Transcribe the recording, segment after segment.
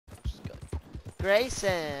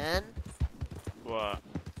Grayson! What?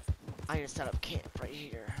 I'm gonna set up camp right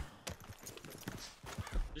here.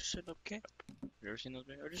 Just set up camp. You ever seen those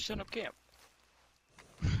videos? Or just set up camp.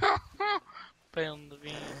 Pound the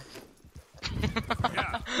bean.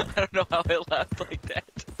 I don't know how I laughed like that.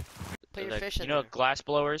 Put your Like, fish in you know, there. glass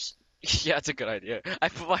blowers? Yeah, that's a good idea. I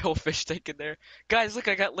put my whole fish tank in there. Guys, look,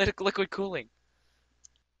 I got liquid cooling.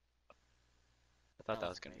 I thought that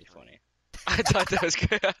was gonna be funny. I thought that was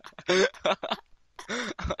good.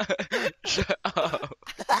 Shut up.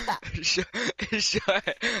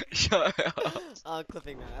 Shut up. I'm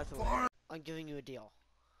clipping that. That's hilarious. I'm giving you a deal.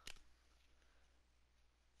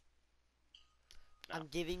 No. I'm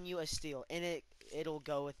giving you a steal, and it'll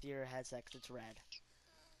go with your headset 'cause it's red.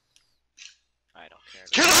 I don't care.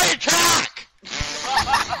 Can I attack?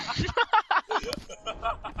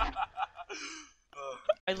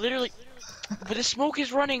 I literally, but the smoke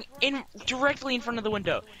is running directly in front of the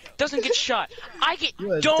window. Doesn't get shot. I get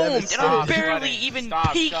You are domed, and I'm devastated. barely even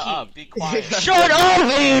peeking. Shut up, be quiet. Shut up,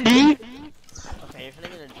 Andy. Okay, you're finna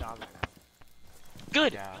get a job right now.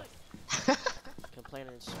 Good. Yeah.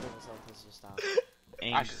 Complaining and screaming, so please just stop.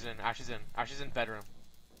 Ash is in bedroom.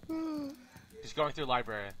 She's going through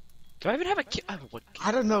library. Do I even have a key? What?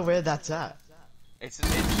 I don't know where that's at. She's at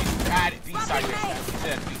B-side. She's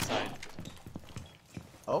at B-side.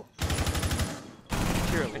 Oh.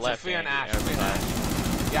 You're It's left. Sophia and Andy, Ash. every time.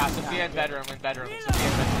 Yeah, Sophia in bedroom. Sophia in bedroom. She's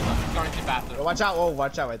going to the bathroom. Oh, watch out! Oh,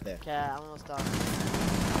 watch out right there. Okay, I'm almost done.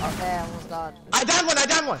 Okay, I'm almost done. I downed one! I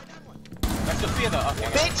downed one! That's Sophia though. Okay.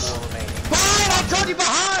 Bitch! Behind! I told you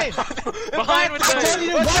behind! Behind with I told you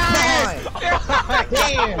the. to walk behind!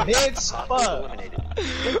 Damn, bitch! Fuck!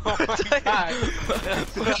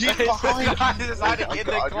 Keep behind. Matthias is hiding in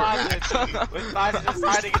the closet. Matthias is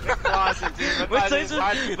hiding in the closet, dude. Matthias is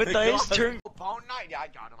hiding in the Matthias closet. turn. Bone Knight? Yeah, I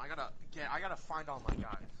got him. I gotta find all my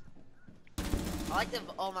guys. I like the.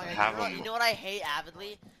 Oh my Have god. them. You know what I hate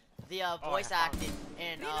avidly? The voice yeah, acting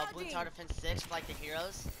in Blue Tower Defense 6 for like the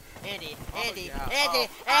heroes. Andy, Andy, yeah. Andy,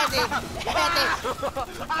 Andy, Andy!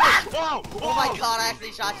 Whoa! Oh my god, I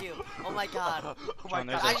actually shot you. Oh my god. Oh my John,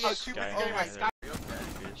 god. there's I a just- guy oh my right there.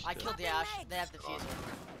 I killed the Ash. They have diffuser.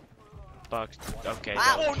 Bucks. Okay. Wow.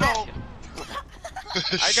 that Oh was- no!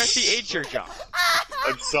 I got the H John.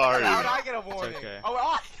 I'm sorry. How did I get a It's warning? okay.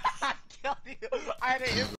 Oh, I killed you. I had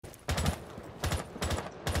to.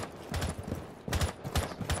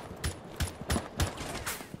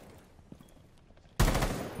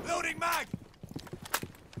 Loading mag.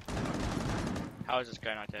 How is this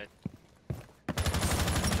guy not dead?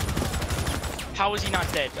 How is he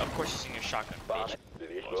not dead? Of course he's using a shotgun.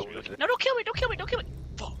 Bitch. No, don't kill me! Don't kill me! Don't kill me!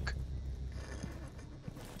 Fuck.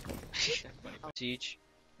 Siege,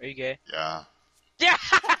 are you gay? Yeah. Yeah.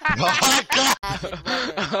 Oh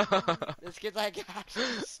god. This kid's like actually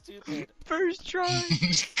stupid. First try.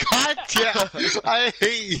 God damn. I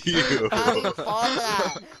hate you. How do you fall for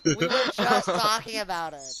that? We were just talking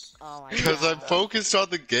about it. Oh my god. Because I'm focused on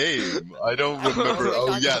the game. I don't remember.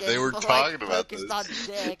 Oh yeah, they were talking about this. Focused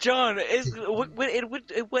on dick. John, is what?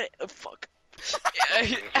 Fuck. There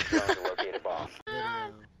you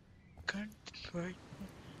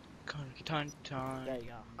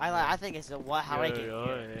go. I think it's how I get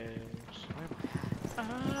here.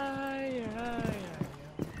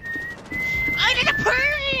 I did a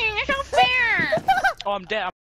party! It's not fair! Oh, I'm dead.